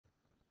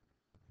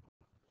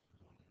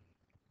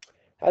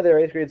Hi there,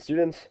 8th grade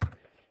students.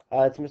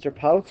 It's Mr.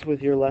 Pouts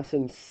with your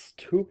lesson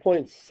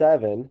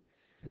 2.7,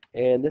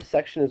 and this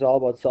section is all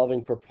about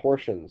solving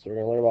proportions. We're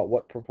going to learn about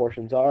what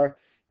proportions are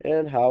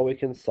and how we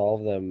can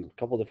solve them a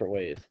couple different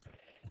ways.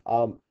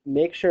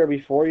 Make sure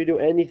before you do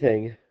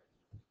anything,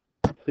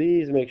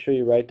 please make sure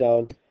you write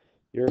down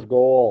your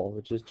goal,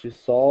 which is to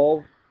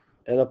solve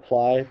and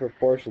apply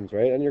proportions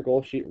right on your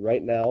goal sheet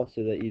right now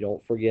so that you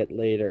don't forget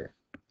later.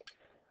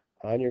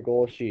 On your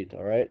goal sheet,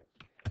 all right?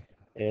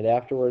 And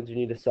afterwards, you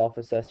need to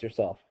self-assess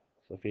yourself.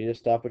 So if you need to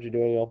stop what you're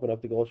doing, open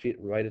up the goal sheet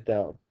and write it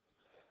down.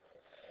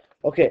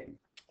 Okay,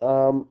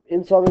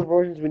 in solving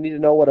proportions, we need to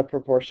know what a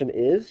proportion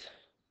is.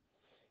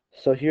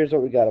 So here's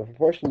what we got. A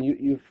proportion,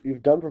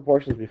 you've done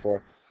proportions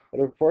before. But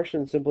a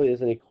proportion simply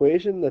is an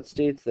equation that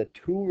states that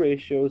two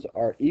ratios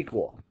are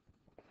equal.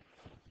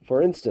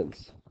 For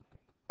instance,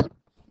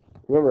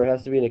 remember it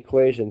has to be an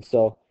equation,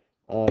 so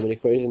an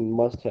equation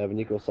must have an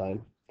equal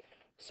sign.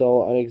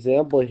 So an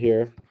example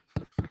here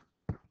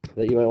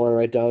that you might want to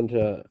write down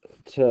to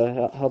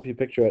help you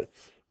picture it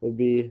would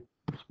be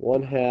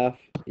 1/2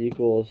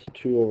 equals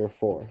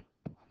 2/4.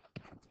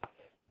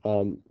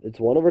 It's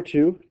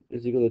 1/2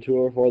 is equal to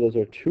 2/4. Those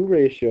are two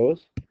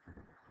ratios,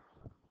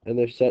 and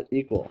they're set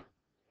equal.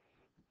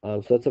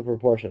 So that's a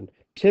proportion.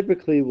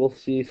 Typically, we'll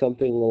see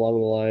something along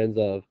the lines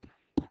of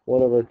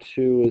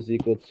 1/2 is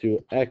equal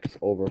to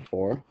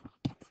x/4,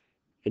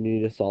 and you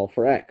need to solve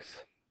for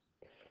x.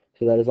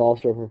 So that is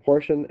also a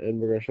proportion,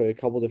 and we're going to show you a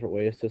couple different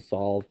ways to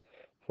solve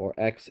for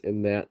x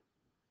in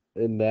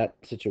that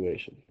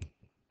situation.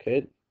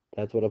 Okay,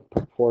 that's what a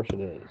proportion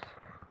is.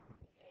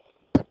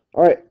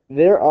 All right,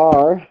 there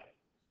are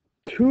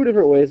two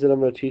different ways that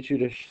I'm going to teach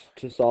you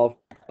to solve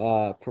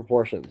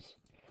proportions.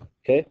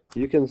 Okay,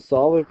 you can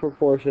solve a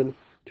proportion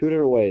two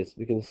different ways.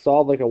 You can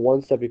solve like a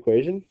one-step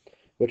equation,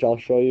 which I'll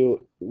show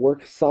you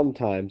works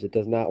sometimes. It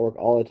does not work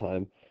all the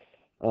time.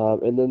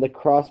 And then the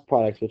cross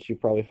products, which you're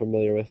probably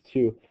familiar with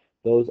too,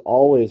 those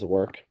always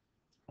work.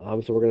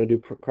 So we're going to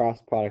do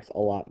cross products a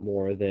lot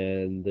more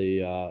than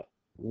the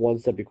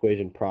one-step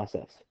equation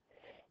process.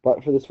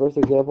 But for this first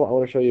example, I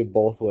want to show you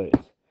both ways.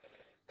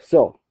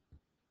 So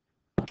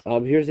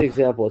here's the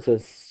example. It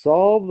says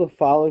solve the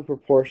following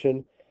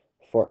proportion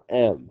for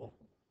m.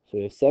 So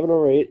we have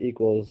 7/8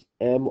 equals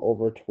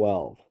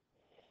m/12.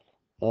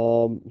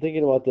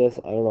 Thinking about this,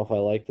 I don't know if I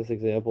like this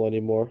example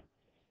anymore.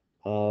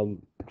 But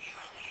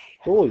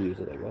we'll use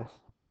it, I guess.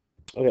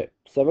 Okay,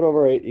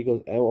 7/8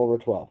 equals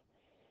m/12.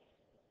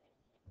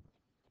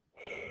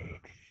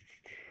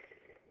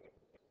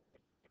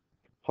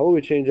 How will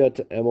we change that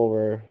to m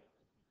over...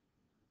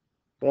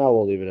 No,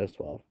 we'll leave it as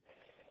 12.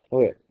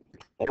 Okay,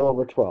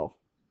 m/12.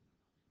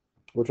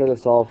 We're trying to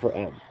solve for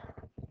m.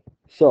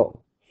 So,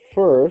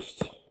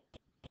 first...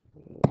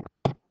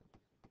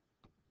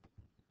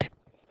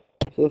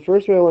 So the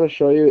first way I want to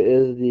show you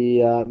is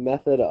the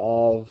method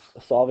of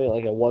solving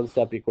like a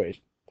one-step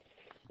equation.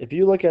 If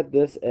you look at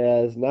this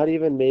as not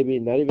even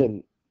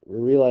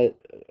realize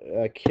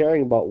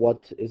caring about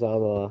what is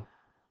on the,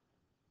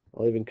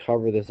 I'll even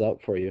cover this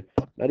up for you.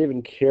 Not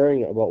even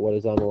caring about what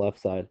is on the left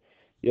side.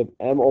 You have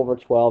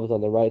m/12 is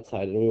on the right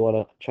side, and we want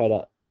to try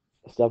to,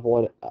 step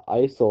one,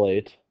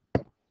 isolate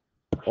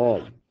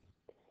m.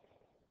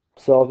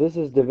 So if this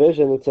is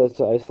division, it says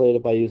to isolate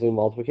it by using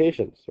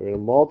multiplication. So we're going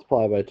to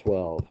multiply by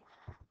 12.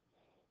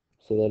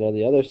 So then on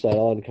the other side,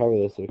 I'll uncover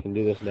this so we can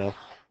do this now.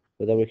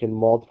 But then we can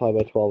multiply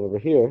by 12 over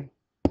here.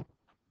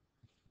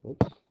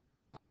 Oops.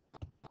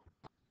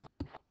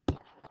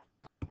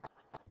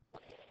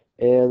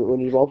 And when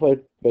you multiply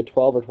by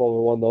 12 or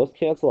 12/1, those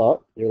cancel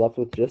out. You're left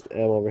with just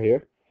m over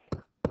here.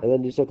 And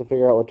then you just have to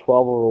figure out what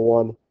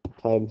 12/1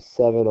 times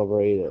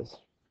 7/8 is.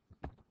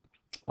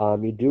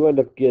 You do end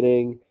up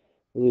getting,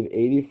 I believe,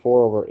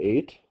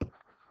 84/8,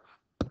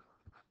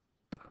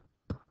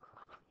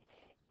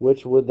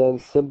 which would then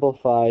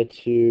simplify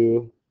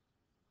to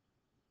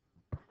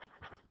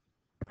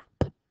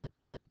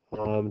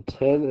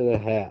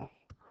 10½.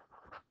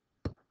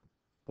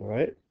 All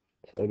right,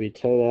 so it'll be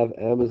 10½.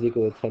 M is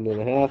equal to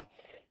 10½.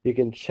 You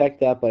can check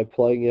that by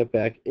plugging it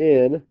back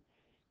in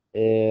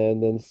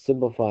and then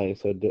simplifying.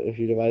 So if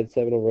you divide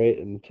 7/8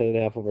 and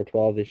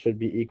 10½/12, they should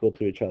be equal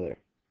to each other.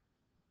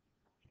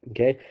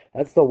 Okay,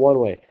 that's the one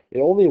way. It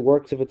only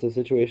works if it's a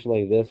situation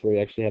like this where you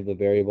actually have the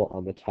variable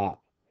on the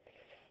top.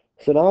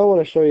 So now I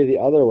want to show you the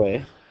other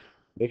way.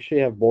 Make sure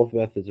you have both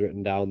methods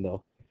written down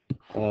though.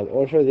 I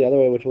want to show you the other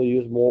way, which we'll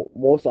use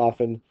most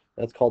often.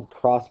 That's called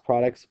cross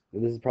products,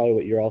 and this is probably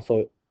what you're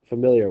also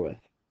familiar with.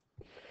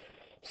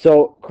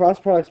 So cross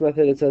products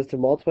method, it says to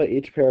multiply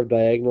each pair of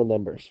diagonal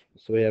numbers.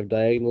 So we have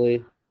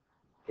diagonally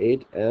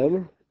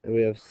 8m, and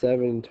we have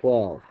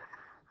 7/12.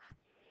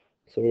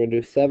 So we're going to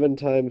do 7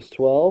 times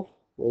 12.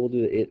 Well, we'll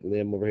do the 8 and the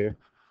m over here.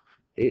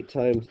 8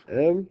 times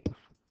m,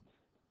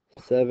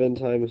 7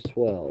 times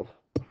 12.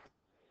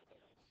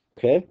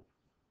 Okay?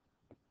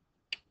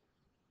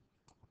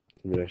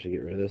 Let me actually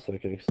get rid of this so I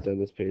can extend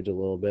this page a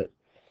little bit.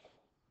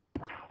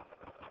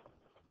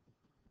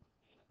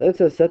 Then it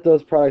says set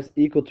those products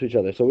equal to each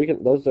other. So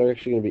those are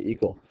actually going to be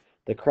equal.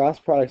 The cross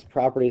products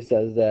property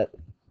says that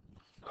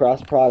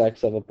cross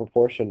products of a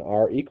proportion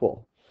are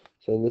equal.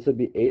 So this would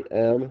be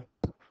 8m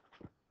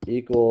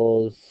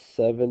equals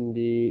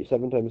 70,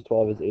 7 times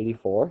 12 is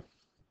 84.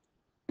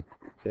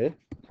 Okay,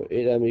 so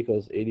 8m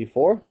equals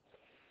 84.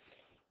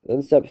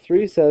 Then step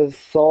 3 says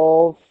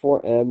solve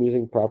for m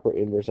using proper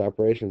inverse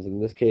operations.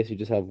 In this case, you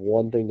just have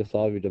one thing to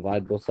solve. You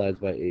divide both sides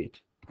by 8.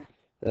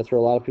 That's where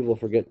a lot of people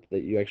forget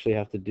that you actually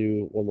have to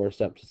do one more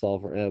step to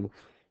solve for m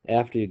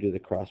after you do the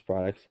cross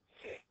products.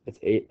 It's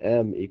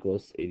 8m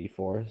equals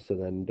 84. So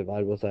then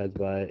divide both sides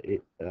by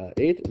 8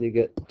 and you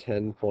get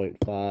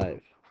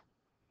 10.5.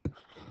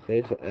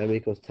 Okay, so m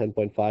equals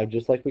 10.5,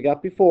 just like we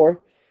got before,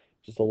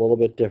 just a little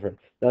bit different.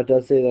 Now it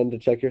does say then to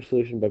check your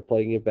solution by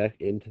plugging it back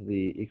into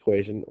the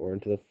equation or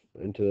into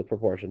the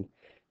proportion.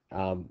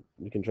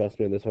 You can trust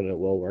me on this one; it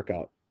will work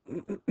out.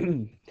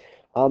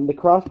 The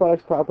cross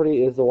products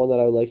property is the one that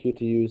I would like you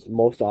to use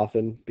most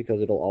often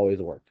because it'll always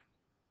work.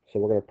 So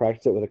we're going to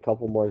practice it with a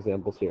couple more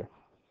examples here.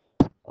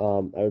 I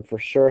would for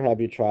sure have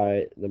you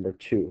try number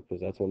 2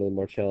 because that's one of the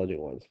more challenging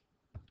ones.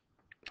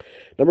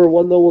 Number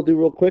 1, though, we'll do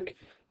real quick.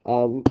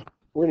 We're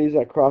going to use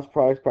that cross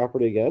products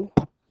property again.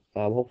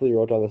 Hopefully you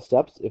wrote down the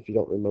steps if you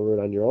don't remember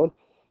it on your own.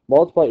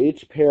 Multiply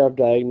each pair of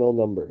diagonal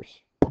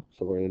numbers.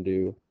 So we're going to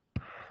do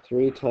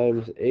 3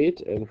 times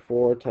 8 and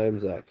 4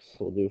 times x.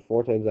 We'll do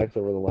 4 times x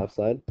over on the left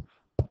side.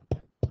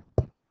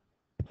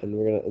 And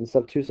we're going to, and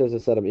step 2 says to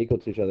set them equal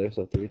to each other.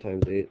 So 3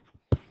 times 8,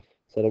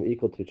 set them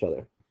equal to each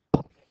other.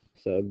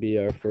 So it'd be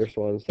our first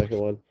one, second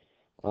one.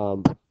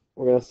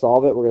 We're going to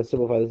solve it. We're going to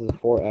simplify this as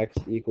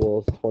 4x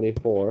equals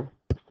 24.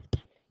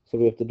 So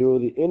we have to do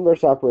the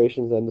inverse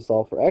operations then to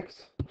solve for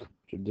x,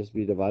 which would just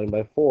be divided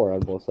by 4 on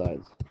both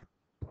sides.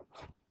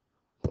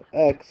 So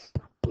x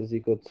is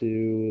equal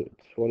to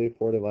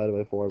 24 divided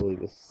by 4, I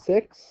believe, is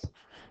 6.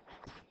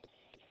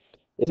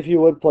 If you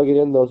would plug it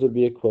in, those would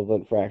be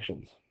equivalent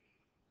fractions.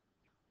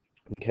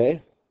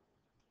 Okay?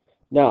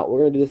 Now, we're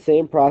going to do the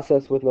same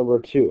process with number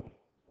 2.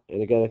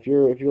 And again, if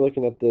you're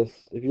looking at this,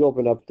 if you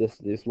open up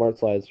these smart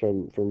slides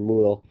from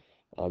Moodle,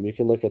 you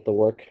can look at the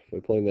work by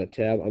pulling that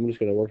tab. I'm just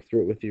going to work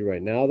through it with you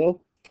right now, though.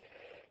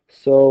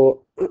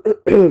 So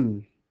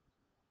we're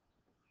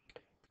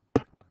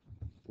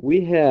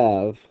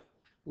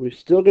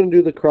still going to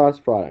do the cross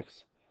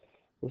products.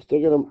 We're still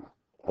going to,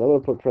 I'm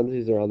going to put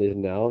parentheses around these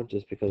now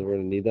just because we're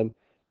going to need them.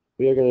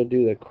 We are going to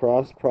do the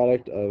cross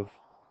product of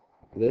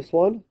this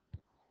one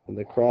and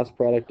the cross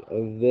product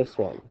of this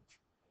one.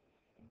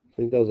 I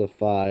think that was a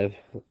 5.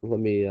 Let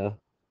me,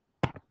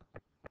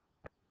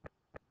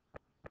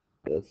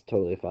 that's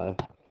totally a 5.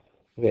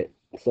 Okay,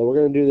 so we're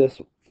going to do this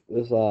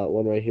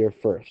one right here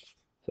first.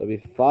 So it'll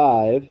be 5.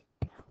 We're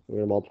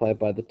going to multiply it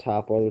by the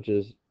top one, which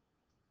is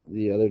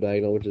the other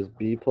diagonal, which is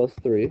b plus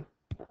 3.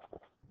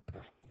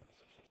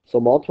 So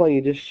multiplying,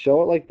 you just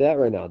show it like that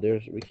right now.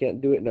 We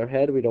can't do it in our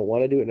head. We don't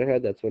want to do it in our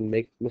head. That's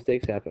when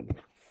mistakes happen.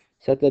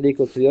 Set that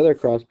equal to the other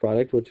cross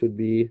product, which would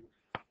be,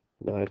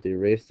 now I have to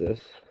erase this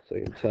so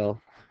I can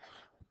tell.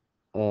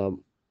 I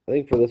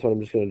think for this one,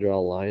 I'm just going to draw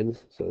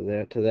lines. So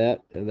that to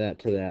that, and that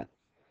to that.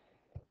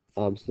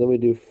 So then we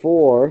do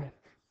 4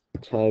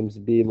 times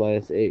b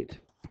minus 8.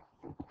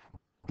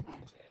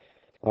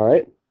 All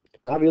right.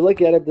 Now if you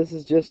look at it, this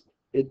is just,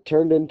 it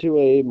turned into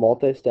a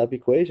multi-step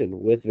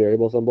equation with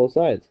variables on both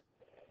sides.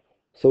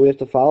 So we have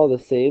to follow the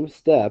same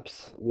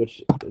steps,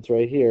 which it's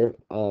right here,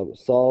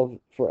 solve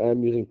for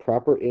m using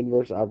proper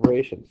inverse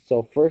operations.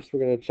 So first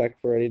we're going to check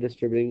for any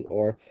distributing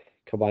or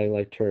combining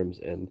like terms,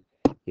 and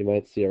you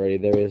might see already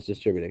there is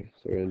distributing.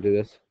 So we're going to do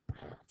this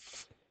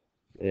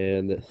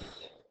and this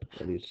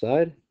on each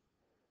side.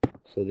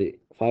 So the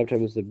 5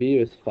 times the b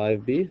is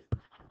 5b,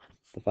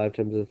 the 5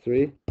 times the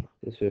 3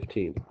 is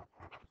 15.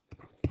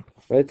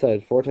 Right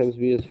side, 4 times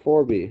b is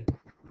 4b,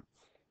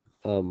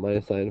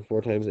 minus sign,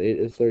 4 times 8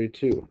 is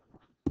 32.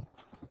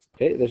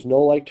 Okay, there's no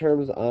like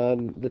terms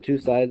on the two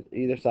sides,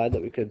 either side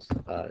that we could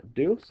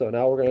do. So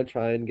now we're going to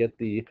try and get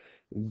the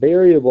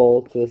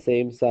variable to the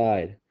same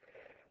side.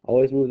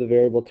 Always move the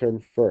variable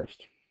term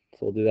first. So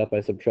we'll do that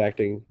by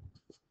subtracting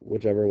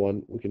whichever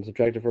one. We can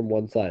subtract it from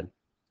one side.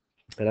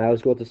 And I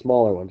always go with the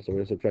smaller one. So we're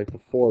going to subtract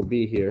the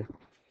 4b here.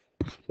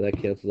 So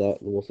that cancels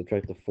out, and we'll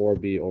subtract the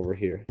 4b over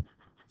here.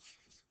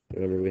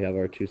 Remember, we have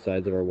our two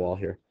sides of our wall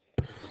here.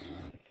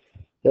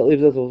 That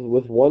leaves us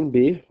with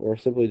 1b, or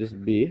simply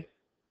just b,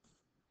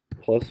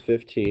 plus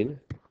 15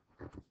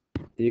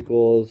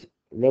 equals,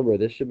 remember,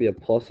 this should be a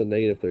plus a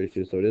negative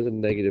 32, so it is a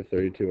negative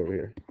 32 over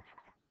here.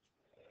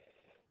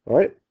 All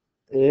right,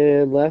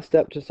 and last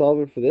step to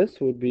solving for this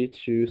would be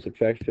to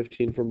subtract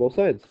 15 from both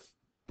sides.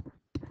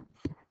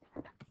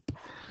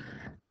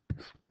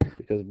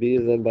 Because b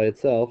is then by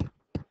itself,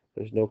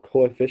 there's no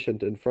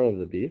coefficient in front of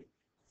the b.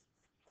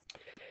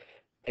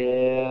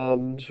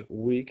 And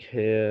we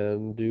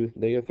can do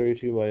negative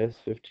 32 minus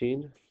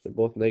 15. They're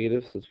both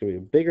negative, so it's going to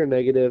be a bigger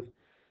negative.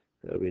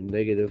 That would be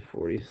negative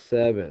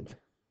 47.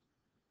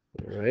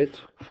 All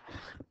right.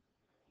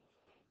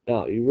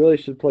 Now, you really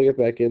should plug it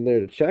back in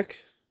there to check.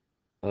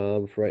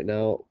 For right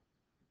now,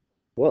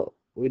 well,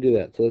 we do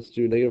that. So let's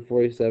do negative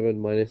 47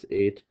 minus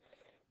 8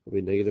 will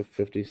be negative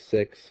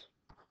 56.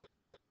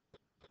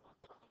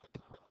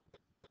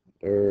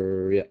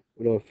 or yeah,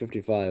 no,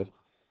 55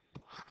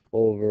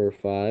 over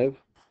 5.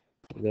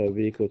 And that would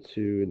be equal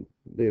to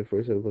negative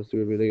 47 plus 2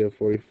 would be negative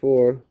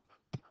 44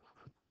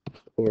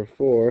 over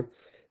 4.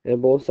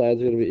 And both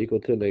sides are going to be equal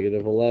to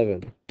negative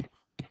 11.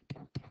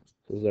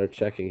 This is our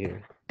checking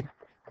here.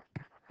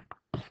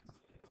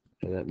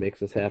 And that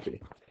makes us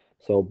happy.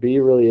 So B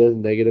really is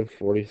negative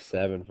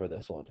 47 for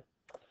this one.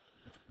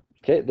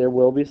 Okay, there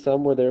will be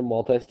some where they're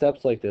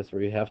multi-steps like this,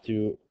 where you have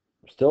to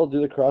still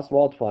do the cross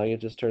multiplying. It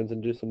just turns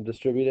into some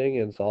distributing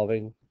and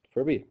solving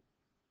for B.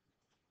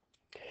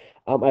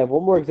 I have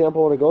one more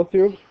example I want to go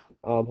through.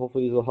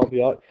 Hopefully these will help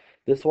you out.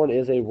 This one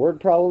is a word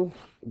problem,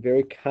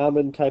 very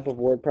common type of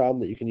word problem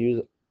that you can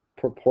use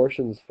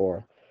proportions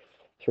for.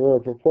 So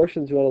remember,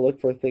 proportions, you want to look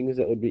for things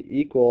that would be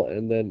equal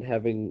and then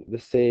having the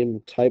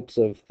same types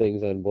of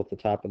things on both the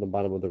top and the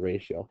bottom of the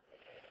ratio.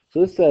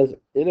 So this says,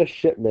 in a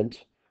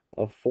shipment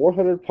of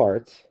 400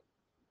 parts,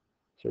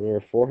 so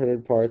remember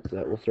 400 parts,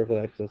 that we'll circle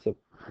that because that's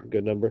a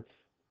good number,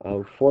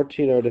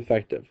 14 are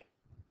defective.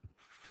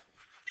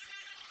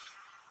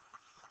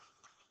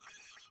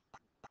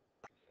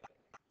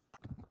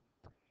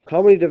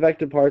 How many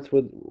defective parts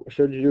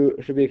should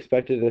be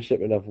expected in a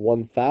shipment of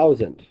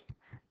 1,000?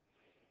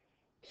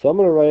 So I'm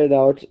going to write it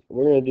out.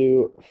 We're going to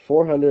do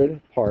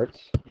 400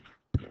 parts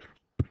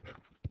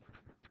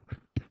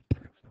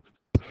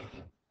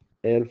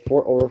and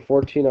over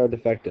 14 are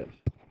defective.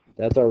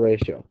 That's our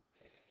ratio.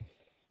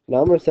 Now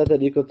I'm going to set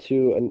that equal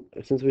to, and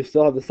since we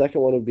still have the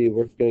second one, would be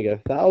we're going to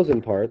get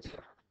 1,000 parts,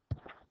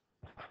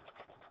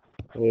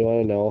 and we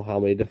want to know how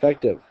many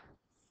defective.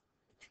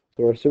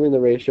 So we're assuming the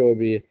ratio would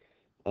be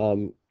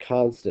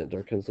constant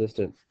or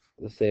consistent,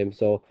 the same.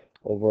 So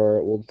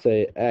over, we'll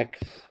say X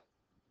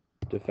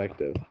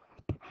defective.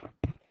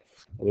 And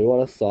we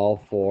want to solve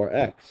for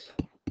X.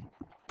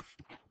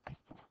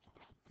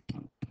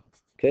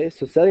 Okay,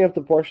 so setting up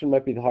the portion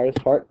might be the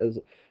hardest part,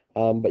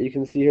 but you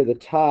can see here the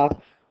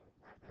top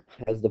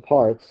has the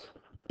parts,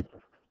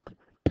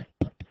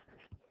 the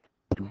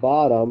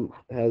bottom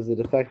has the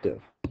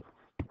defective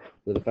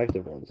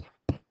ones.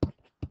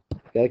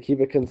 Got to keep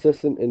it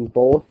consistent in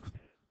both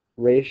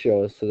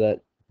ratios so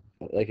that,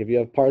 like, if you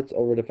have parts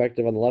over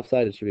defective on the left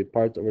side, it should be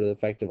parts over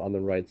defective on the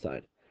right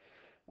side.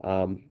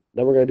 Then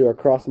we're going to do our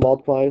cross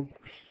multiplying.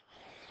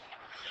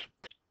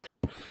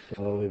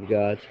 So we've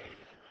got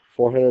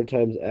 400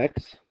 times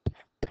X.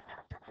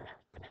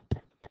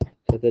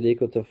 Set that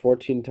equal to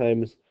 14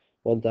 times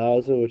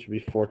 1,000, which would be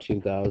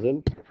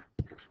 14,000.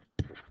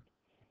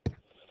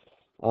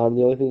 The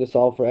only thing to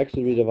solve for X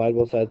would be divide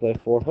both sides by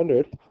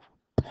 400.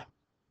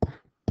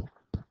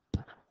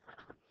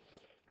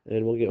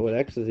 And we'll get what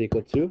X is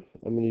equal to.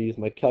 I'm going to use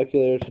my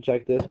calculator to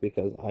check this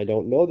because I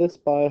don't know this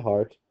by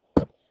heart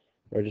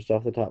or just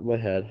off the top of my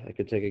head. I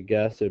could take a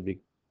guess. It would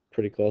be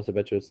pretty close. I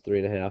bet you it's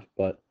 3.5,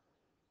 but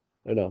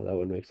I know that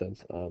wouldn't make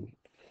sense.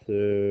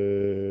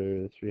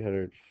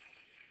 300,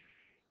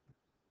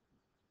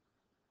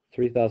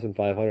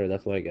 3,500.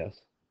 That's my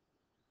guess.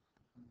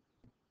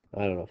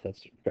 I don't know if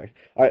that's correct.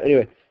 All right.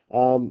 Anyway,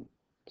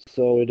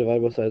 so we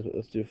divide both sides.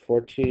 Let's do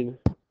 14.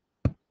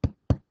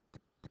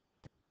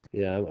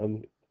 Yeah,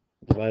 I'm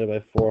divided by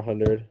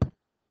 400.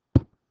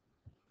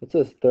 It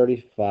says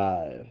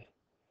 35.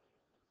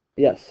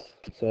 Yes,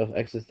 so if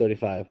X is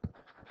 35.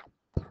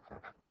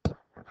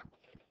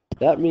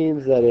 That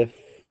means that if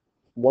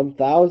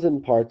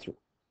 1,000 parts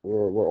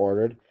were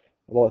ordered,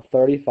 about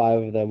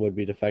 35 of them would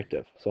be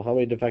defective. So how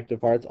many defective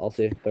parts? I'll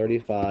say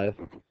 35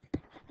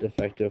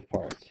 defective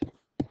parts.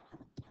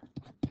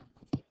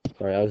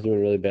 Sorry, I was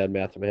doing really bad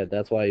math in my head.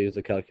 That's why I use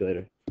a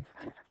calculator.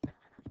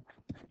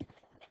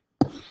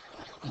 All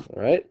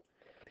right.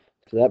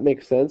 So that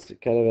makes sense.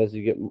 Kind of as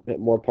you get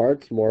more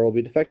parts, more will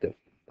be defective.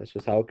 That's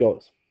just how it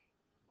goes.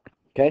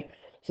 Okay.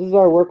 So this is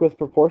our work with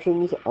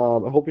proportions. I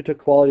hope you took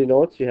quality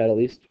notes. You had at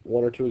least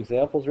 1 or 2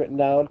 examples written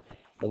down,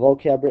 the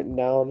vocab written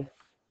down.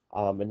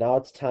 And now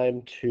it's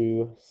time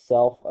to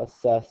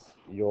self-assess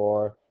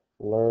your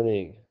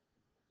learning.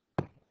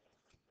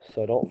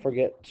 So don't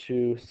forget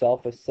to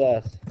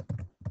self-assess.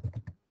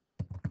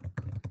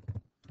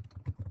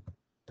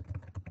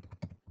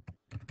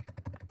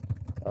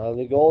 On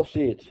the goal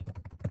sheet.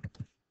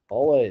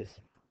 Always.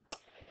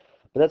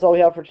 But that's all we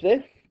have for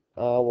today.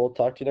 We'll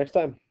talk to you next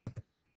time.